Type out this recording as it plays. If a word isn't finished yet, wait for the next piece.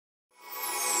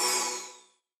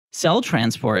Cell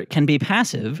transport can be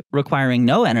passive, requiring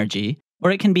no energy,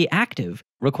 or it can be active,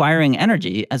 requiring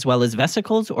energy as well as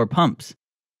vesicles or pumps.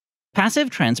 Passive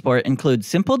transport includes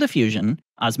simple diffusion,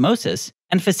 osmosis,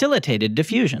 and facilitated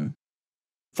diffusion.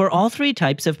 For all three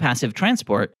types of passive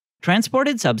transport,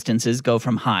 transported substances go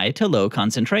from high to low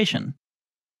concentration.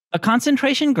 A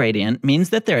concentration gradient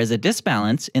means that there is a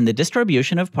disbalance in the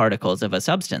distribution of particles of a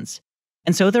substance,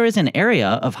 and so there is an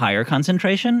area of higher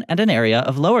concentration and an area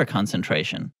of lower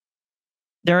concentration.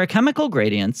 There are chemical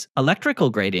gradients,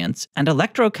 electrical gradients, and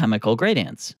electrochemical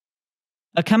gradients.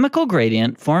 A chemical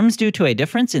gradient forms due to a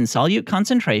difference in solute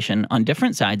concentration on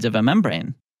different sides of a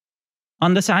membrane.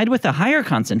 On the side with a higher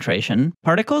concentration,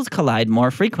 particles collide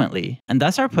more frequently and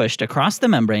thus are pushed across the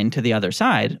membrane to the other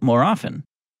side more often.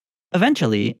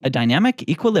 Eventually, a dynamic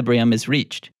equilibrium is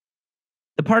reached.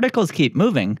 The particles keep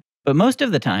moving, but most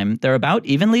of the time they're about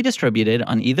evenly distributed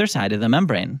on either side of the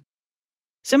membrane.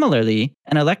 Similarly,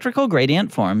 an electrical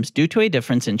gradient forms due to a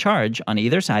difference in charge on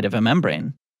either side of a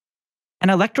membrane. An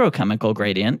electrochemical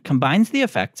gradient combines the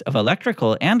effects of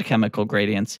electrical and chemical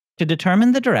gradients to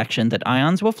determine the direction that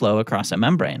ions will flow across a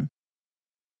membrane.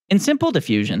 In simple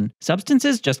diffusion,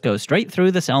 substances just go straight through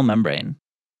the cell membrane.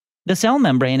 The cell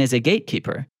membrane is a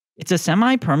gatekeeper. It's a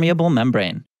semi-permeable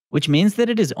membrane, which means that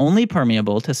it is only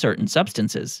permeable to certain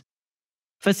substances.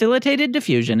 Facilitated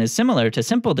diffusion is similar to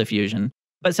simple diffusion,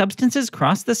 but substances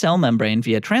cross the cell membrane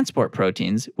via transport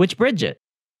proteins, which bridge it.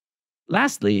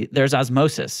 Lastly, there's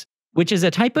osmosis, which is a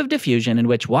type of diffusion in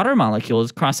which water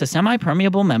molecules cross a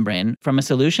semi-permeable membrane from a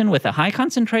solution with a high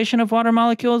concentration of water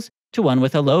molecules to one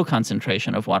with a low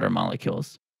concentration of water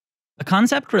molecules. A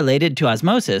concept related to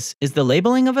osmosis is the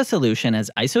labeling of a solution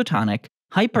as isotonic,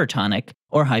 hypertonic,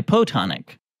 or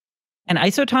hypotonic. An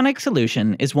isotonic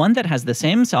solution is one that has the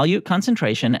same solute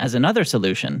concentration as another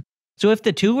solution, so if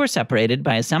the two were separated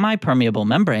by a semi-permeable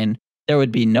membrane, there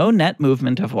would be no net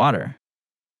movement of water.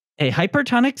 A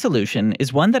hypertonic solution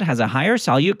is one that has a higher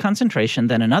solute concentration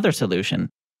than another solution,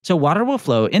 so water will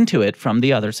flow into it from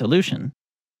the other solution.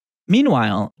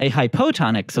 Meanwhile, a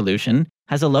hypotonic solution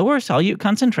has a lower solute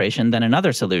concentration than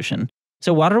another solution,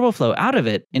 so water will flow out of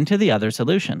it into the other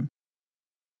solution.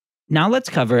 Now let's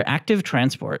cover active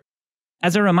transport.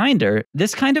 As a reminder,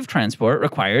 this kind of transport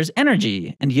requires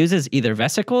energy and uses either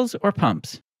vesicles or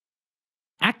pumps.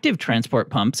 Active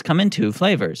transport pumps come in two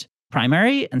flavors: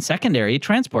 primary and secondary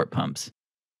transport pumps.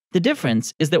 The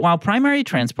difference is that while primary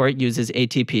transport uses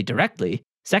ATP directly,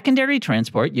 secondary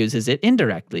transport uses it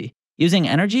indirectly, using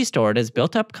energy stored as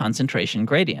built-up concentration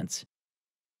gradients.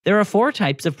 There are four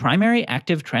types of primary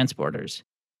active transporters: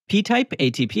 P-type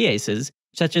ATPases,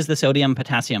 such as the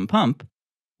sodium-potassium pump;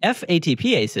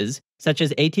 F-ATPases, such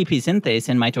as ATP synthase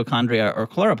in mitochondria or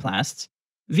chloroplasts;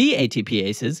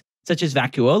 V-ATPases, such as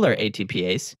vacuolar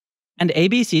ATPase; and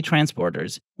ABC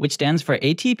transporters, which stands for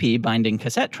ATP-binding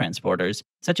cassette transporters,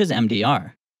 such as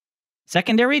MDR.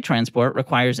 Secondary transport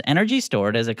requires energy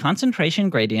stored as a concentration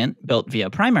gradient built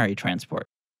via primary transport.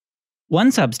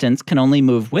 One substance can only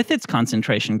move with its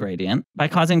concentration gradient by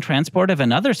causing transport of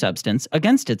another substance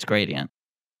against its gradient.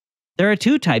 There are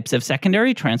two types of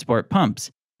secondary transport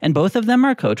pumps, and both of them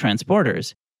are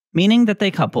cotransporters, meaning that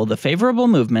they couple the favorable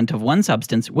movement of one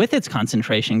substance with its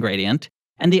concentration gradient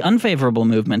and the unfavorable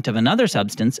movement of another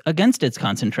substance against its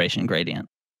concentration gradient.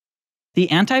 The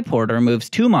antiporter moves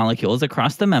two molecules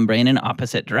across the membrane in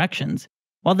opposite directions,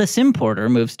 while the symporter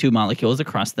moves two molecules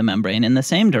across the membrane in the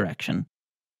same direction.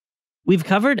 We've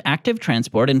covered active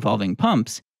transport involving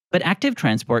pumps, but active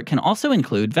transport can also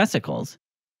include vesicles.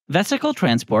 Vesicle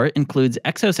transport includes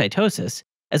exocytosis,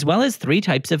 as well as three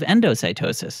types of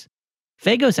endocytosis.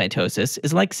 Phagocytosis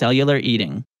is like cellular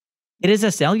eating. It is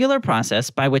a cellular process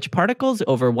by which particles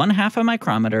over 1/2 a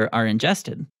micrometer are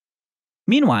ingested.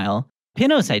 Meanwhile,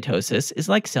 pinocytosis is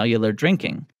like cellular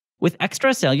drinking, with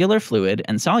extracellular fluid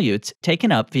and solutes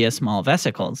taken up via small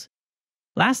vesicles.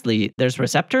 Lastly, there's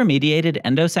receptor-mediated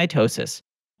endocytosis,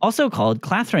 also called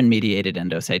clathrin-mediated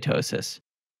endocytosis.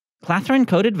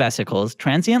 Clathrin-coated vesicles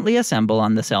transiently assemble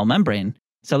on the cell membrane,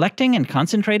 selecting and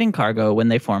concentrating cargo when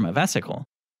they form a vesicle.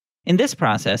 In this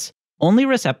process, only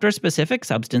receptor-specific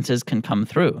substances can come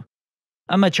through.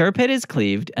 A mature pit is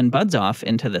cleaved and buds off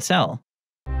into the cell.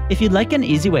 If you'd like an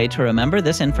easy way to remember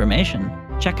this information,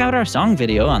 check out our song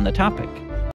video on the topic.